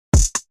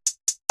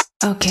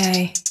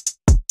Okay.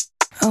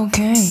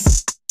 Okay.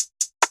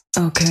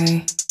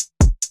 Okay.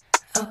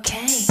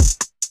 Okay.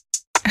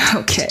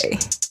 Okay.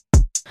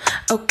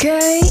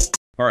 Okay.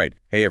 All right.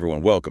 Hey,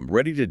 everyone. Welcome.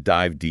 Ready to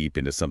dive deep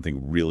into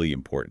something really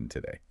important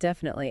today.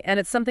 Definitely. And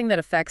it's something that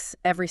affects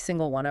every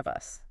single one of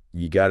us.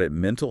 You got it.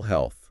 Mental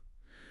health.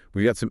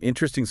 We got some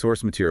interesting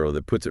source material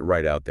that puts it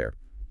right out there.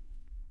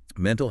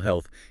 Mental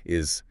health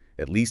is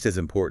at least as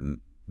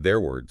important, their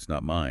words,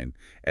 not mine,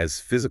 as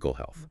physical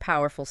health.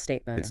 Powerful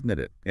statement. Isn't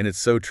it? And it's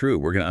so true.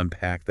 We're going to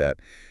unpack that,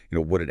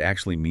 what it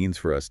actually means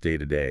for us day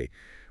to day.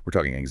 We're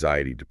talking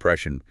anxiety,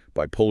 depression,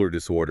 bipolar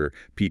disorder,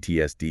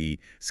 PTSD,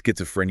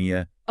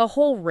 schizophrenia. A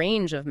whole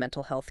range of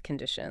mental health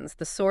conditions.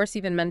 The source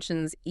even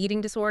mentions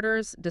eating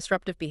disorders,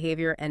 disruptive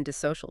behavior, and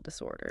dissocial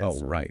disorders. Oh,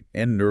 right.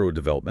 And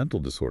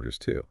neurodevelopmental disorders,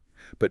 too.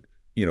 But,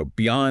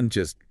 beyond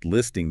just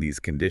listing these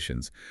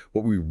conditions,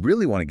 what we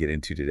really want to get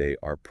into today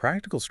are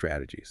practical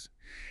strategies.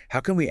 How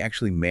can we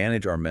actually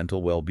manage our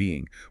mental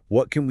well-being?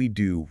 What can we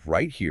do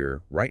right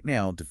here, right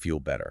now to feel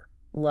better?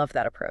 Love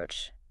that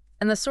approach.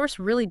 And the source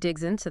really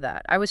digs into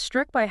that. I was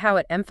struck by how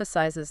it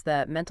emphasizes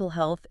that mental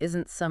health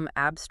isn't some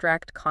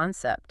abstract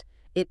concept.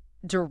 It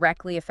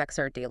directly affects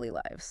our daily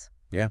lives.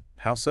 Yeah,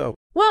 how so?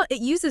 Well,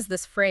 it uses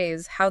this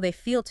phrase, how they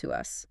feel to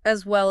us,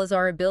 as well as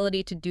our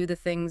ability to do the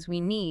things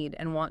we need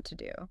and want to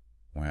do.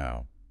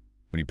 Wow.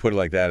 When you put it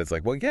like that, it's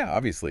like, well, yeah,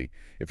 obviously,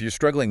 if you're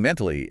struggling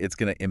mentally, it's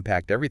going to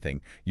impact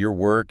everything. Your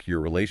work, your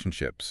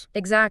relationships.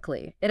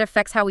 Exactly. It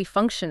affects how we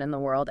function in the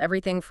world,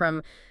 everything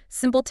from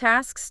simple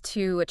tasks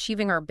to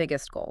achieving our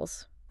biggest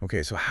goals.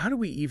 Okay, so how do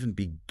we even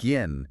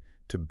begin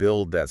to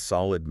build that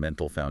solid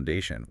mental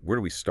foundation? Where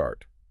do we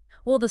start?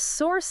 Well, the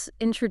source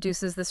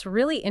introduces this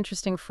really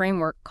interesting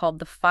framework called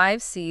the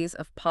 5 C's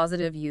of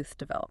positive youth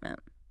development.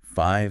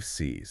 5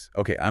 C's.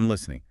 Okay, I'm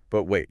listening.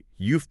 But wait,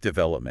 youth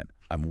development.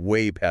 I'm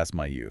way past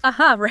my youth.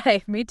 Aha,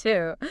 right, me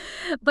too.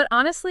 But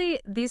honestly,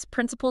 these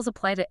principles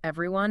apply to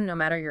everyone, no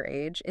matter your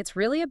age. It's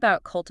really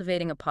about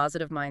cultivating a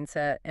positive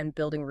mindset and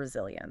building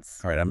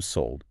resilience. All right, I'm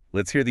sold.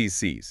 Let's hear these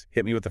C's.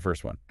 Hit me with the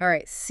first one. All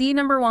right, C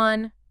number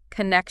 1,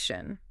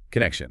 connection.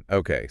 Connection.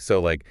 Okay, so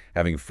like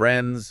having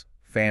friends,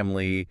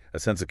 family, a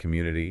sense of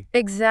community.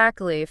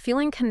 Exactly.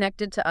 Feeling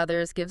connected to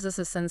others gives us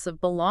a sense of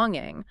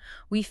belonging.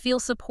 We feel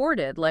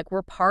supported, like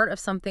we're part of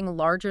something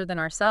larger than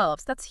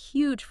ourselves. That's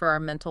huge for our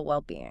mental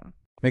well-being.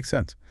 Makes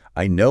sense.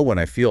 I know when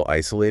I feel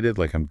isolated,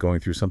 like I'm going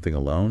through something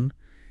alone,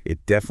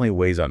 it definitely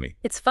weighs on me.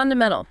 It's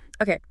fundamental.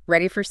 Okay,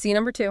 ready for C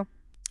number 2?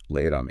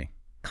 Lay it on me.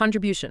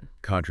 Contribution.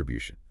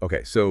 Contribution.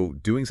 Okay, so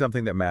doing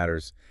something that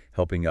matters,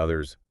 helping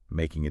others,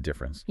 making a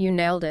difference. You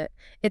nailed it.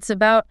 It's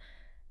about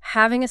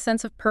having a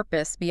sense of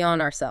purpose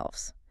beyond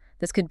ourselves.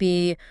 This could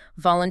be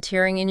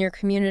volunteering in your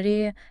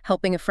community,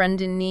 helping a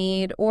friend in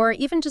need, or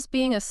even just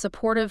being a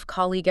supportive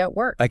colleague at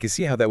work. I can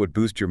see how that would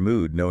boost your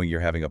mood knowing you're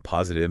having a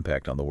positive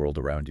impact on the world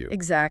around you.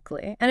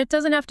 Exactly. And it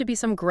doesn't have to be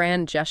some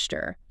grand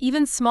gesture.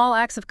 Even small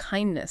acts of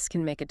kindness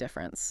can make a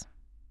difference.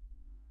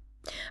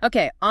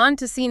 Okay, on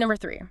to C number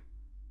 3.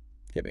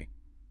 Hit me.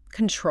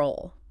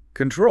 Control.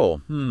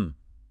 Control.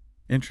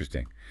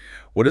 Interesting.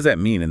 What does that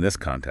mean in this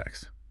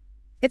context?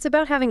 It's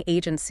about having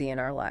agency in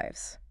our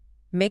lives,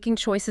 making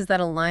choices that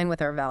align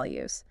with our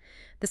values.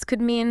 This could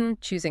mean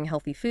choosing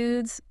healthy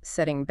foods,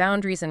 setting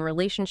boundaries in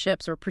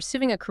relationships, or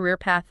pursuing a career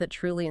path that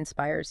truly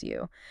inspires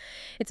you.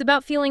 It's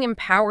about feeling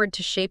empowered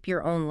to shape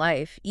your own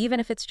life, even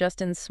if it's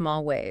just in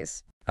small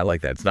ways. I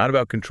like that. It's not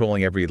about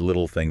controlling every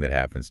little thing that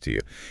happens to you.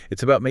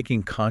 It's about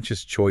making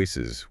conscious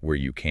choices where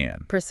you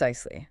can.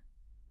 Precisely.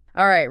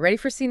 All right, ready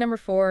for C number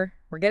 4?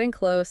 We're getting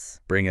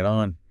close. Bring it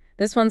on.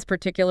 This one's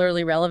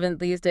particularly relevant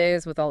these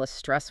days with all the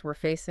stress we're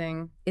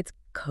facing. It's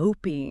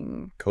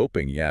coping.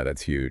 Coping, yeah,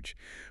 that's huge.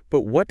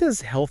 But what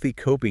does healthy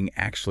coping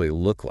actually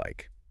look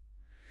like?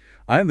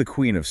 I'm the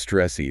queen of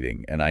stress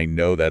eating, and I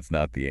know that's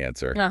not the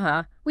answer.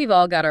 We've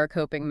all got our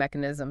coping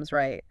mechanisms,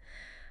 right?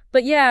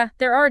 But yeah,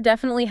 there are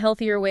definitely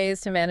healthier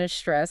ways to manage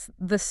stress.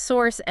 The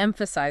source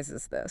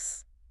emphasizes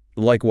this.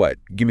 Like what?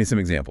 Give me some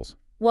examples.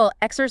 Well,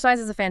 exercise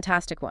is a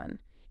fantastic one.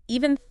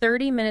 Even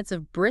 30 minutes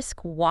of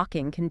brisk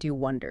walking can do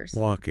wonders.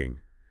 Walking.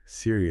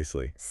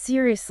 Seriously.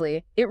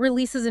 Seriously. It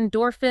releases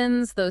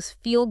endorphins, those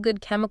feel-good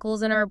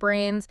chemicals in our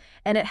brains,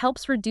 and it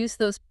helps reduce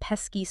those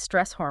pesky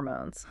stress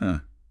hormones.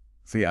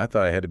 See, I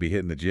thought I had to be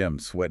hitting the gym,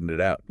 sweating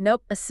it out.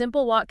 Nope. A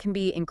simple walk can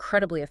be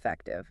incredibly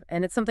effective,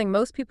 and it's something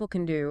most people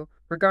can do,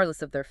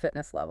 regardless of their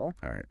fitness level.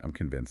 All right, I'm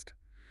convinced.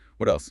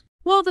 What else?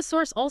 Well, the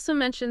source also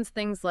mentions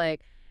things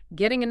like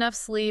getting enough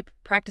sleep,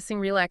 practicing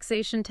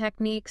relaxation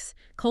techniques,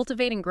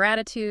 cultivating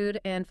gratitude,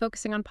 and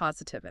focusing on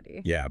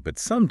positivity. Yeah, but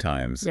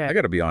sometimes, I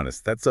gotta be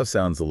honest, that stuff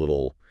sounds a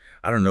little,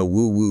 I don't know,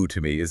 woo-woo to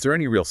me. Is there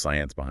any real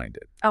science behind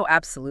it? Oh,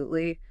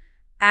 absolutely.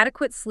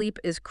 Adequate sleep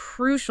is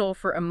crucial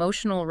for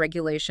emotional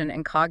regulation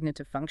and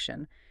cognitive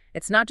function.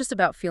 It's not just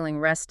about feeling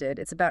rested,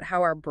 it's about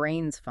how our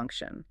brains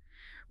function.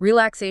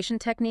 Relaxation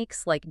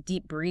techniques like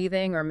deep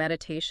breathing or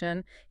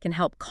meditation can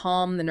help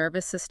calm the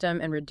nervous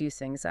system and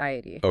reduce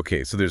anxiety.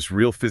 Okay, so there's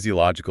real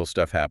physiological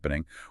stuff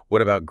happening.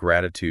 What about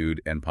gratitude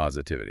and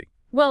positivity?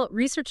 Well,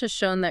 research has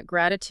shown that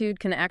gratitude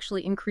can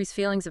actually increase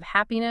feelings of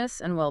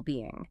happiness and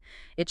well-being.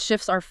 It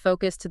shifts our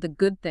focus to the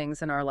good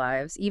things in our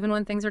lives, even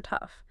when things are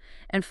tough.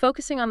 And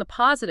focusing on the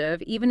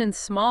positive, even in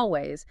small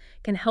ways,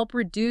 can help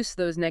reduce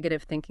those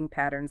negative thinking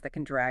patterns that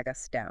can drag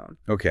us down.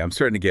 Okay, I'm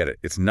starting to get it.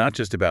 It's not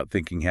just about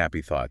thinking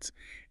happy thoughts.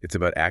 It's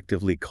about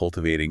actively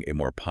cultivating a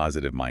more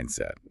positive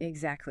mindset.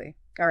 Exactly.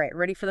 All right,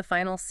 ready for the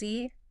final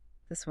C?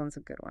 This one's a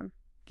good one.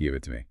 Give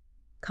it to me.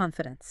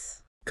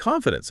 Confidence.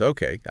 Confidence,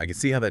 okay. I can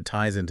see how that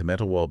ties into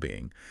mental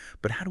well-being.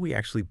 But how do we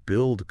actually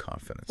build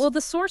confidence? Well, the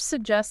source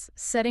suggests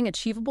setting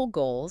achievable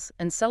goals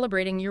and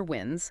celebrating your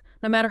wins,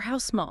 no matter how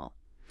small.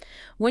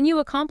 When you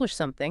accomplish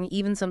something,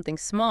 even something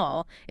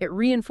small, it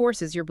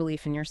reinforces your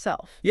belief in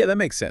yourself. Yeah, that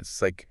makes sense.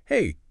 It's like,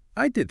 hey,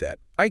 I did that.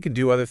 I can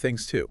do other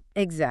things too.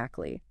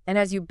 Exactly. And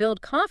as you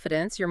build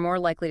confidence, you're more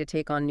likely to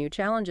take on new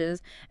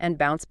challenges and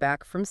bounce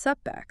back from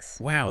setbacks.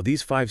 Wow,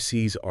 these 5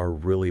 C's are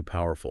really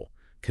powerful.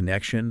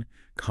 Connection,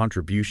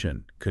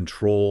 contribution,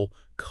 control,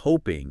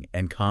 coping,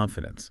 and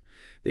confidence.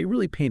 They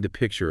really paint a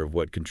picture of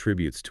what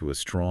contributes to a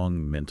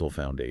strong mental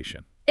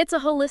foundation. It's a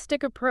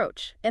holistic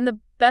approach. And the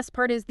best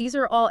part is these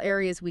are all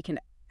areas we can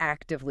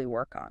actively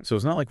work on. So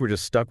it's not like we're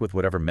just stuck with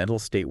whatever mental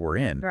state we're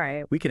in.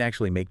 Right. We can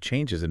actually make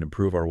changes and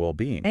improve our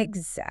well-being.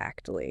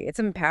 Exactly. It's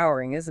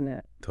empowering, isn't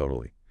it?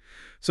 Totally.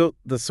 So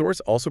the source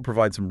also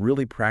provides some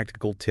really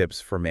practical tips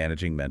for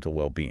managing mental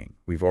well-being.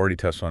 We've already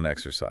touched on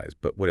exercise,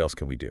 but what else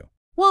can we do?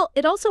 Well,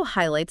 it also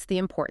highlights the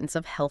importance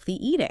of healthy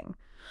eating.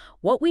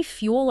 What we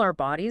fuel our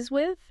bodies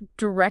with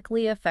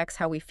directly affects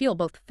how we feel,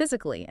 both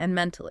physically and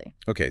mentally.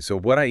 Okay, so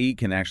what I eat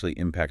can actually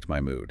impact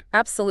my mood.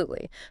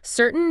 Absolutely.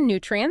 Certain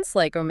nutrients,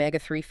 like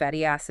omega-3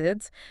 fatty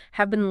acids,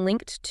 have been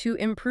linked to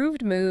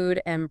improved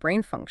mood and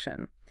brain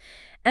function.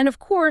 And of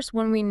course,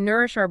 when we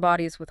nourish our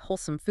bodies with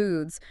wholesome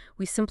foods,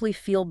 we simply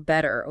feel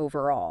better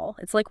overall.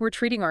 It's like we're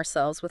treating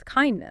ourselves with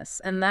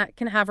kindness, and that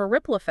can have a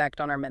ripple effect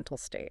on our mental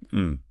state.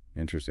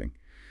 Interesting.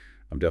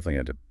 I'm definitely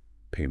going to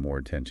pay more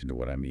attention to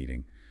what I'm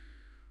eating.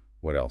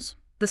 What else?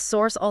 The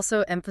source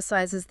also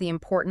emphasizes the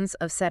importance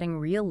of setting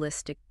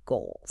realistic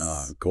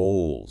goals.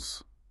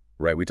 Goals.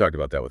 Right, we talked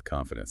about that with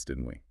confidence,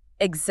 didn't we?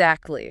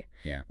 Exactly.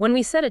 Yeah. When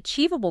we set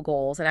achievable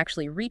goals and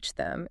actually reach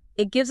them,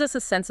 it gives us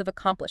a sense of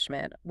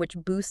accomplishment, which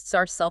boosts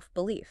our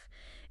self-belief.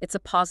 It's a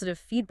positive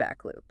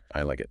feedback loop.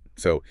 I like it.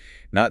 So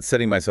not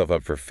setting myself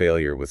up for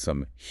failure with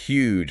some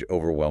huge,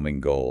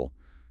 overwhelming goal.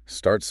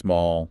 Start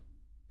small,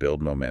 build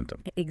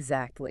momentum.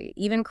 Exactly.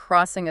 Even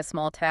crossing a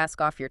small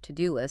task off your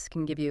to-do list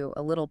can give you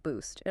a little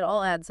boost. It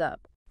all adds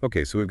up.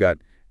 Okay, so we've got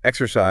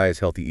exercise,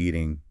 healthy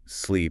eating,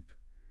 sleep,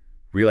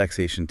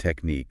 relaxation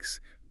techniques,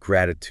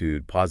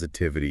 gratitude,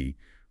 positivity,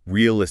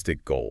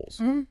 realistic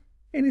goals.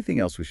 Anything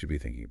else we should be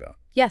thinking about?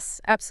 Yes,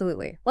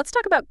 absolutely. Let's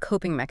talk about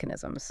coping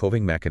mechanisms.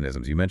 Coping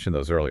mechanisms. You mentioned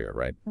those earlier,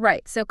 right?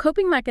 Right. So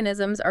coping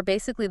mechanisms are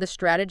basically the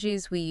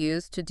strategies we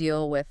use to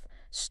deal with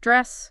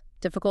stress,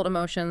 difficult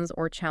emotions,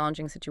 or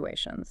challenging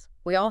situations.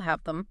 We all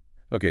have them.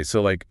 Okay,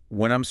 so like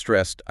when I'm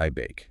stressed, I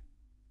bake.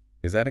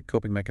 Is that a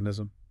coping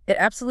mechanism? It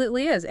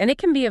absolutely is. And it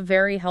can be a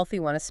very healthy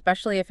one,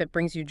 especially if it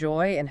brings you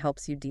joy and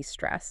helps you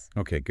de-stress.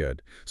 Okay,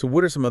 good. So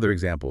what are some other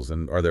examples?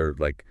 And are there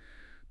like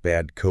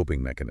bad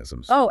coping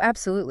mechanisms? Oh,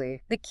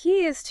 absolutely. The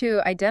key is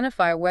to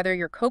identify whether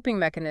your coping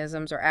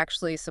mechanisms are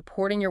actually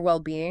supporting your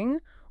well-being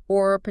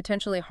or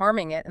potentially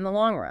harming it in the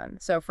long run.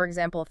 So, for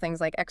example,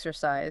 things like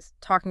exercise,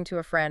 talking to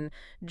a friend,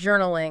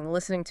 journaling,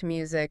 listening to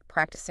music,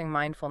 practicing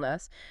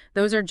mindfulness,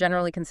 those are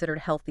generally considered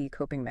healthy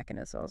coping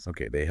mechanisms.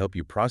 Okay, they help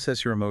you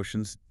process your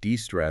emotions,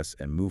 de-stress,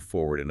 and move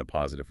forward in a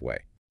positive way.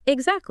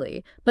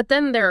 Exactly. But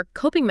then there are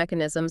coping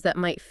mechanisms that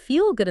might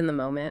feel good in the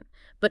moment,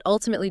 but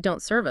ultimately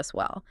don't serve us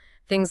well.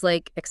 Things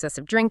like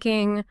excessive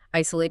drinking,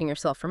 isolating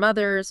yourself from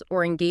others,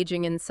 or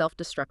engaging in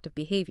self-destructive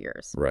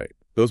behaviors. Right.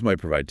 Those might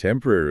provide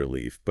temporary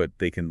relief, but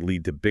they can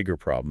lead to bigger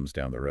problems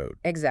down the road.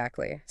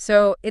 Exactly.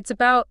 So it's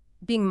about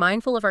being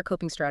mindful of our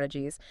coping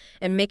strategies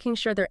and making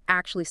sure they're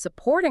actually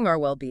supporting our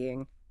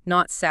well-being,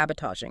 not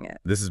sabotaging it.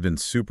 This has been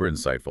super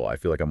insightful. I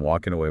feel like I'm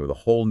walking away with a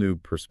whole new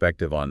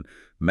perspective on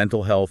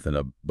mental health and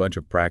a bunch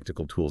of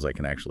practical tools I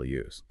can actually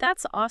use.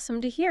 That's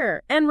awesome to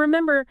hear. And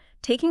remember,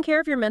 taking care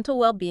of your mental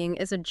well-being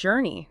is a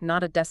journey,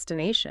 not a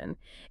destination.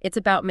 It's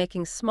about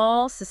making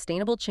small,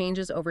 sustainable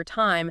changes over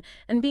time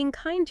and being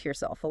kind to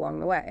yourself along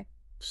the way.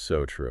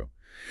 So true.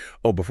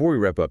 Oh, before we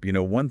wrap up,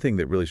 one thing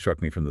that really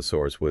struck me from the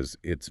source was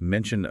its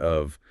mention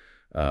of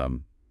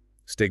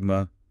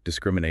stigma,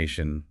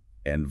 discrimination,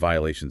 and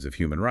violations of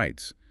human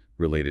rights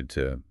related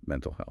to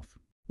mental health.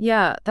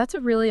 Yeah, that's a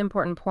really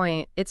important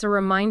point. It's a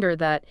reminder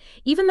that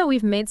even though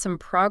we've made some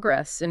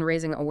progress in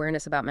raising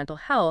awareness about mental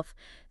health,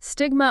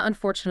 stigma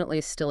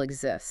unfortunately still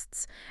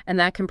exists, and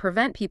that can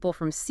prevent people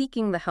from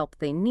seeking the help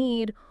they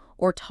need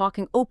or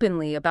talking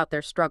openly about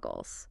their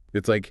struggles.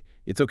 It's like,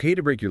 it's okay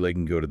to break your leg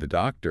and go to the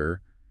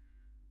doctor,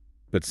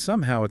 but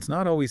somehow it's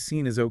not always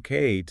seen as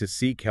okay to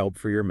seek help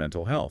for your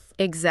mental health.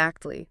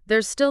 Exactly.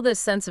 There's still this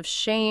sense of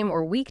shame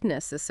or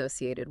weakness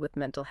associated with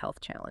mental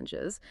health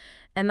challenges,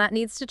 and that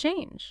needs to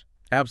change.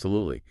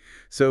 Absolutely.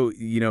 So,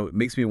 it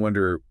makes me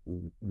wonder,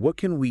 what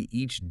can we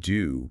each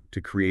do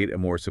to create a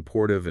more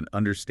supportive and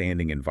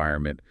understanding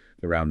environment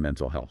around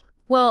mental health?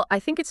 Well, I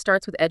think it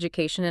starts with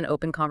education and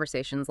open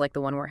conversations like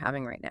the one we're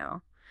having right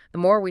now. The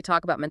more we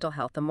talk about mental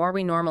health, the more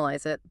we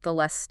normalize it, the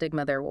less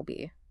stigma there will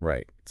be.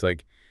 Right. It's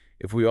like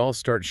if we all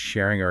start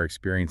sharing our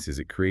experiences,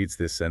 it creates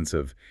this sense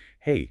of,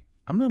 hey,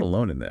 I'm not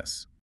alone in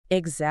this.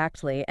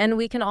 Exactly. And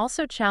we can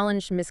also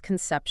challenge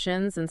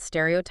misconceptions and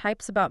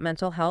stereotypes about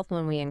mental health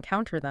when we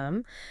encounter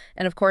them.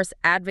 And of course,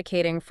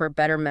 advocating for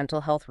better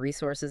mental health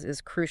resources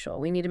is crucial.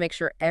 We need to make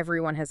sure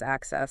everyone has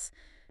access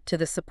to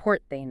the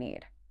support they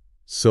need.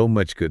 So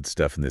much good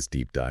stuff in this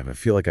deep dive. I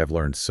feel like I've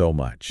learned so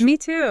much. Me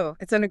too.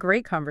 It's been a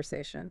great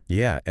conversation.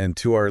 Yeah, and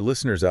to our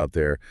listeners out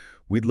there,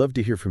 we'd love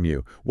to hear from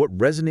you. What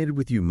resonated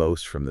with you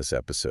most from this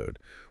episode?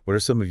 What are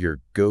some of your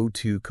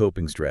go-to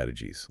coping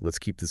strategies? Let's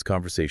keep this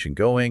conversation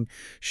going.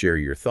 Share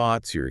your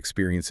thoughts, your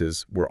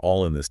experiences. We're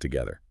all in this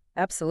together.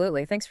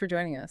 Absolutely. Thanks for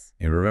joining us.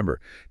 And remember,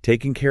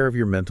 taking care of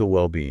your mental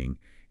well-being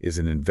is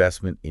an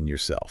investment in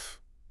yourself.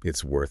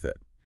 It's worth it.